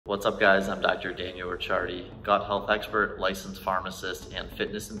What's up guys, I'm Dr. Daniel Ricciardi, gut health expert, licensed pharmacist, and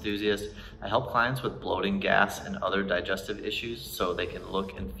fitness enthusiast. I help clients with bloating, gas, and other digestive issues so they can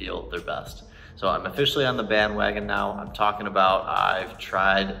look and feel their best. So I'm officially on the bandwagon now. I'm talking about I've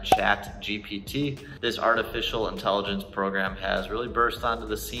tried Chat GPT. This artificial intelligence program has really burst onto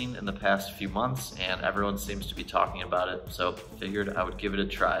the scene in the past few months and everyone seems to be talking about it. So figured I would give it a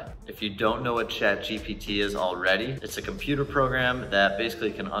try. If you don't know what Chat GPT is already, it's a computer program that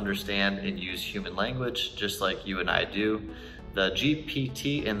basically can understand and use human language just like you and I do. The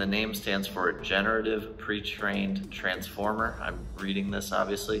GPT in the name stands for Generative Pre-trained Transformer. I'm reading this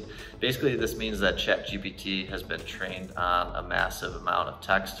obviously. Basically this means that ChatGPT has been trained on a massive amount of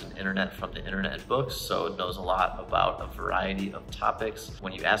text and internet from the internet and books, so it knows a lot about a variety of topics.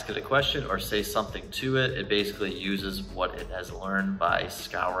 When you ask it a question or say something to it, it basically uses what it has learned by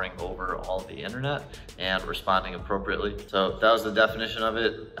scouring over all the internet and responding appropriately. So that was the definition of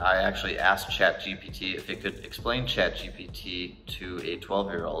it. I actually asked ChatGPT if it could explain ChatGPT to a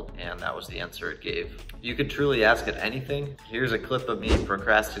 12-year-old, and that was the answer it gave. You could truly ask it anything. Here's a clip of me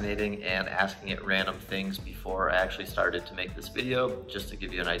procrastinating and asking it random things before I actually started to make this video, just to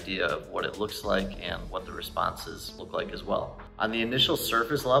give you an idea of what it looks like and what the responses look like as well. On the initial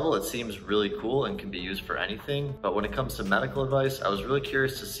surface level, it seems really cool and can be used for anything, but when it comes to medical advice, I was really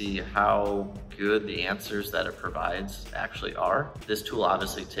curious to see how good the answers that it provides actually are. This tool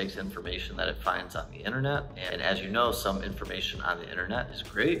obviously takes information that it finds on the internet, and as you know, some information on the internet is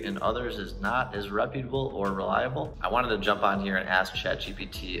great and others is not as reputable or reliable. I wanted to jump on here and ask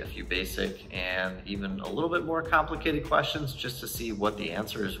ChatGPT a few basic and even a little bit more complicated questions just to see what the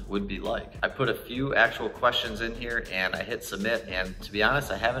answers would be like. I put a few actual questions in here and I hit submit, and to be honest,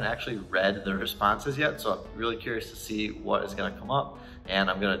 I haven't actually read the responses yet, so I'm really curious to see what is going to come up, and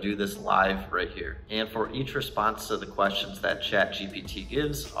I'm going to do this live right here. And for each response to the questions that ChatGPT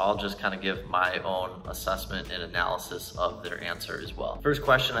gives, I'll just kind of give my own assessment and analysis of their answer as well. First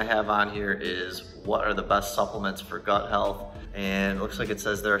question I have on here is, what are the best supplements for gut health? And it looks like it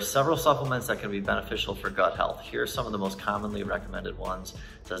says there are several supplements that can be beneficial for gut health. Here are some of the most commonly recommended ones.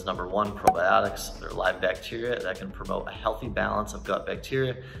 It says number one, probiotics. They're live bacteria that can promote a healthy balance of gut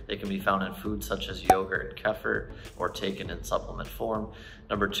bacteria. They can be found in foods such as yogurt and kefir or taken in supplement form.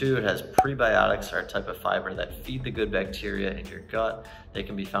 Number two, it has prebiotics, are a type of fiber that feed the good bacteria in your gut. They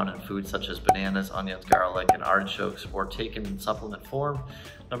can be found in foods such as bananas, onions, garlic, and artichokes or taken in supplement form.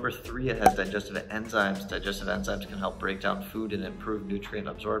 Number three, it has digestive enzymes. Digestive enzymes can help break down food and improve nutrient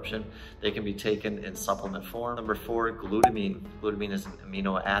absorption. They can be taken in supplement form. Number four, glutamine. Glutamine is an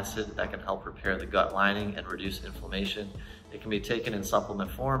amino acid that can help repair the gut lining and reduce inflammation. It can be taken in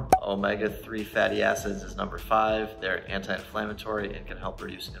supplement form. Omega-3 fatty acids is number five. They're anti-inflammatory and can help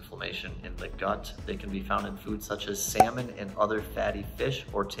reduce inflammation in the gut. They can be found in foods such as salmon and other fatty fish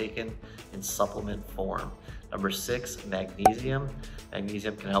or taken in supplement form. Number six, magnesium.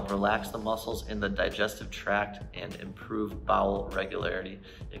 Magnesium can help relax the muscles in the digestive tract and improve bowel regularity.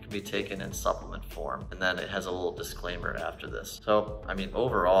 It can be taken in supplement form. And then it has a little disclaimer after this. So, I mean,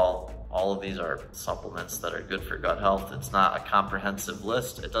 overall, all of these are supplements that are good for gut health. It's not a comprehensive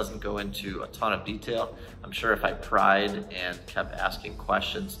list. It doesn't go into a ton of detail. I'm sure if I pried and kept asking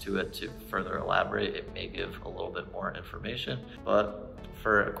questions to it to further elaborate, it may give a little bit more information. But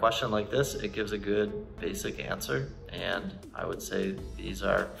for a question like this, it gives a good basic answer, and I would say these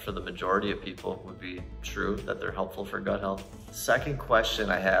are, for the majority of people, would be true that they're helpful for gut health. Second question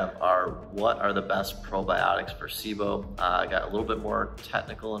I have are, what are the best probiotics for SIBO? I got a little bit more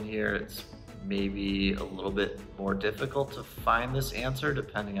technical in here. It's maybe a little bit more difficult to find this answer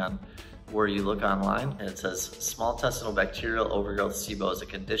depending on where you look online. And it says small intestinal bacterial overgrowth. SIBO is a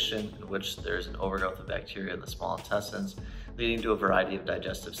condition in which there's an overgrowth of bacteria in the small intestines, leading to a variety of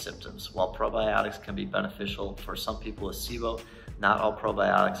digestive symptoms. While probiotics can be beneficial for some people with SIBO, not all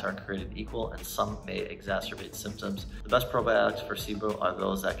probiotics are created equal and some may exacerbate symptoms. The best probiotics for SIBO are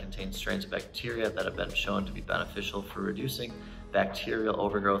those that contain strains of bacteria that have been shown to be beneficial for reducing bacterial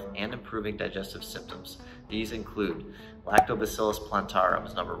overgrowth and improving digestive symptoms. These include Lactobacillus plantarum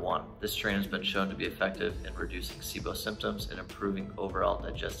is number one. This strain has been shown to be effective in reducing SIBO symptoms and improving overall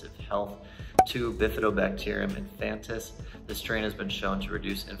digestive health. Two, Bifidobacterium infantis. This strain has been shown to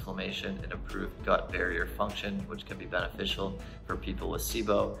reduce inflammation and improve gut barrier function, which can be beneficial for people with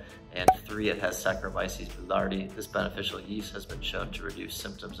SIBO. And three, it has Saccharomyces boulardii. This beneficial yeast has been shown to reduce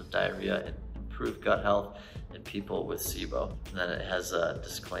symptoms of diarrhea and improve gut health. in people with SIBO. And then it has a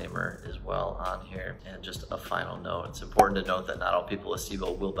disclaimer as well on here. And just a final note, it's important to note that not all people with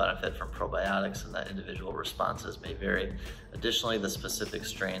SIBO will benefit from probiotics and that individual responses may vary. Additionally, the specific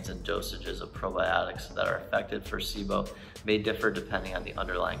strains and dosages of probiotics that are effective for SIBO may differ depending on the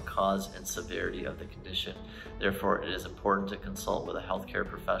underlying cause and severity of the condition. Therefore, it is important to consult with a healthcare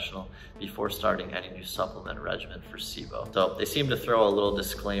professional before starting any new supplement regimen for SIBO. So they seem to throw a little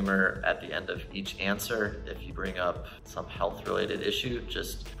disclaimer at the end of each answer if you bring up some health-related issue,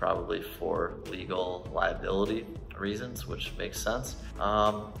 just probably for legal liability reasons, which makes sense.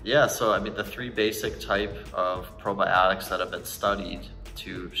 Yeah, so I mean, the three basic type of probiotics that have been studied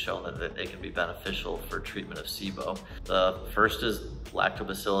to show that they can be beneficial for treatment of SIBO. The first is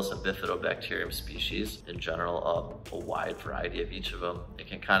Lactobacillus and Bifidobacterium species. In general, a wide variety of each of them. It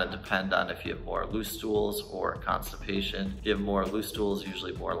can kind of depend on if you have more loose stools or constipation. If you have more loose stools,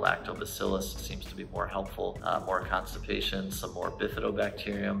 usually more Lactobacillus seems to be more helpful. More constipation, some more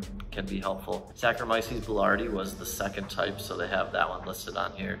Bifidobacterium can be helpful. Saccharomyces boulardii was the second type, so they have that one listed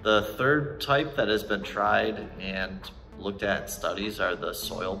on here. The third type that has been tried and looked at in studies are the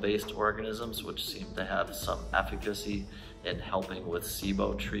soil-based organisms, which seem to have some efficacy in helping with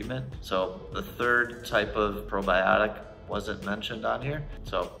SIBO treatment. So the third type of probiotic wasn't mentioned on here,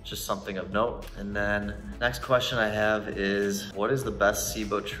 so just something of note. And then next question I have is, what is the best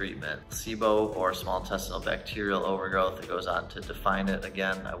SIBO treatment? SIBO, or small intestinal bacterial overgrowth, it goes on to define it.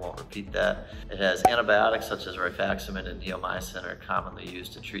 Again, I won't repeat that. It has antibiotics such as rifaximin and neomycin are commonly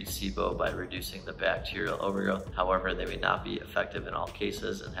used to treat SIBO by reducing the bacterial overgrowth. However, they may not be effective in all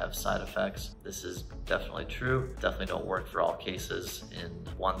cases and have side effects. This is definitely true. Definitely don't work for all cases. In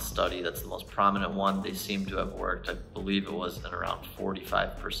one study, that's the most prominent one, they seem to have worked, I believe it was in around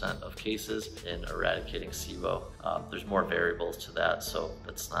 45% of cases in eradicating SIBO. There's more variables to that, so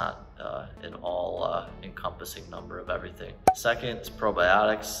that's not an all-encompassing number of everything. Second is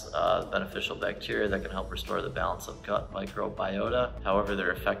probiotics, beneficial bacteria that can help restore the balance of gut microbiota. However, their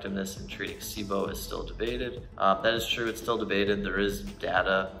effectiveness in treating SIBO is still debated. That is true, it's still debated. There is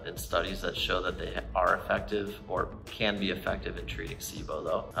data and studies that show that they are effective or can be effective in treating SIBO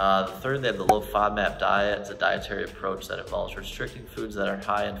though. The third, they have the low FODMAP diet. It's a dietary approach that involves restricting foods that are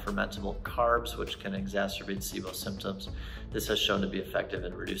high in fermentable carbs, which can exacerbate SIBO symptoms. This has shown to be effective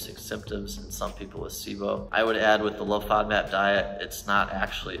in reducing symptoms in some people with SIBO. I would add, with the low FODMAP diet, it's not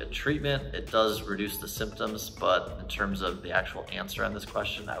actually a treatment. It does reduce the symptoms, but in terms of the actual answer on this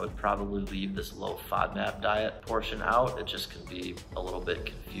question, I would probably leave this low FODMAP diet portion out. It just can be a little bit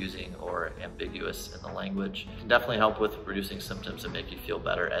confusing or ambiguous in the language. It can definitely help with reducing symptoms and make you feel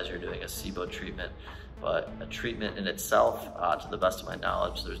better as you're doing a SIBO treatment. But a treatment in itself, to the best of my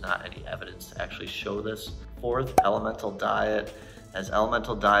knowledge, there's not any evidence to actually show this. Fourth, elemental diet. As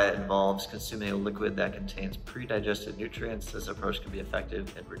elemental diet involves consuming a liquid that contains pre-digested nutrients, this approach can be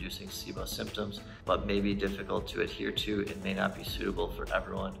effective in reducing SIBO symptoms, but may be difficult to adhere to and may not be suitable for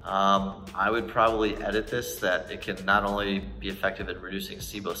everyone. I would probably edit this, that it can not only be effective in reducing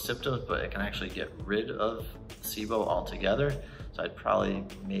SIBO symptoms, but it can actually get rid of SIBO altogether. So I'd probably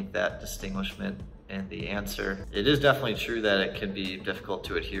make that distinguishment in the answer. It is definitely true that it can be difficult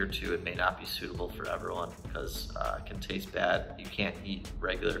to adhere to and may not be suitable for everyone because it can taste bad. You can't eat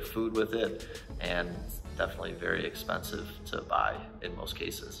regular food with it, and it's definitely very expensive to buy in most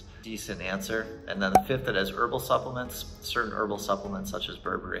cases. Decent answer. And then the fifth, that has herbal supplements. Certain herbal supplements such as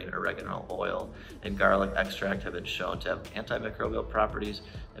berberine, oregano oil, and garlic extract have been shown to have antimicrobial properties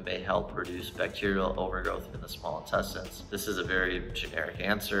and may help reduce bacterial overgrowth in the small intestines. This is a very generic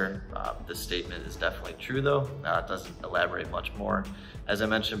answer. This statement is definitely true though. It doesn't elaborate much more. As I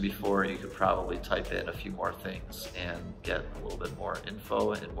mentioned before, you could probably type in a few more things and get a little bit more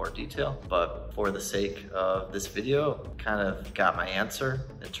info and more detail. But for the sake of this video, kind of got my answer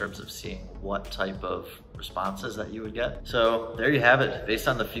in terms of seeing what type of responses that you would get. So there you have it. Based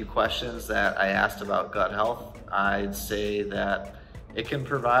on the few questions that I asked about gut health, I'd say that it can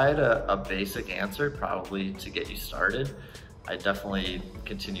provide a basic answer probably to get you started. I definitely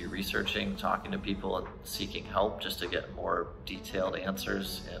continue researching, talking to people, and seeking help just to get more detailed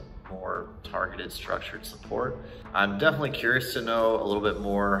answers and more targeted, structured support. I'm definitely curious to know a little bit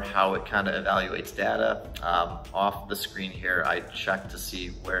more how it kind of evaluates data. Off the screen here, I check to see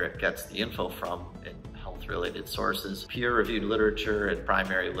where it gets the info from in health-related sources. Peer-reviewed literature and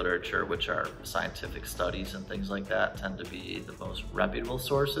primary literature, which are scientific studies and things like that, tend to be the most reputable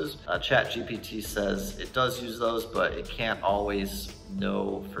sources. Chat GPT says it does use those, but it can't always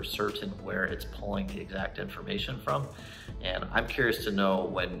know for certain where it's pulling the exact information from. And I'm curious to know,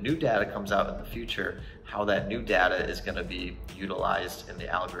 when new data comes out in the future, how that new data is going to be utilized in the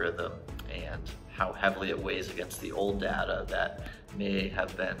algorithm and how heavily it weighs against the old data that may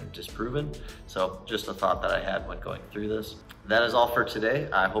have been disproven. So just a thought that I had when going through this. That is all for today.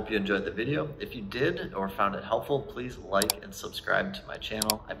 I hope you enjoyed the video. If you did or found it helpful, please like and subscribe to my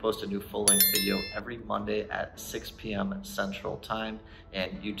channel. I post a new full-length video every Monday at 6 p.m. Central Time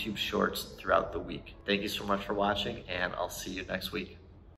and YouTube Shorts throughout the week. Thank you so much for watching, and I'll see you next week.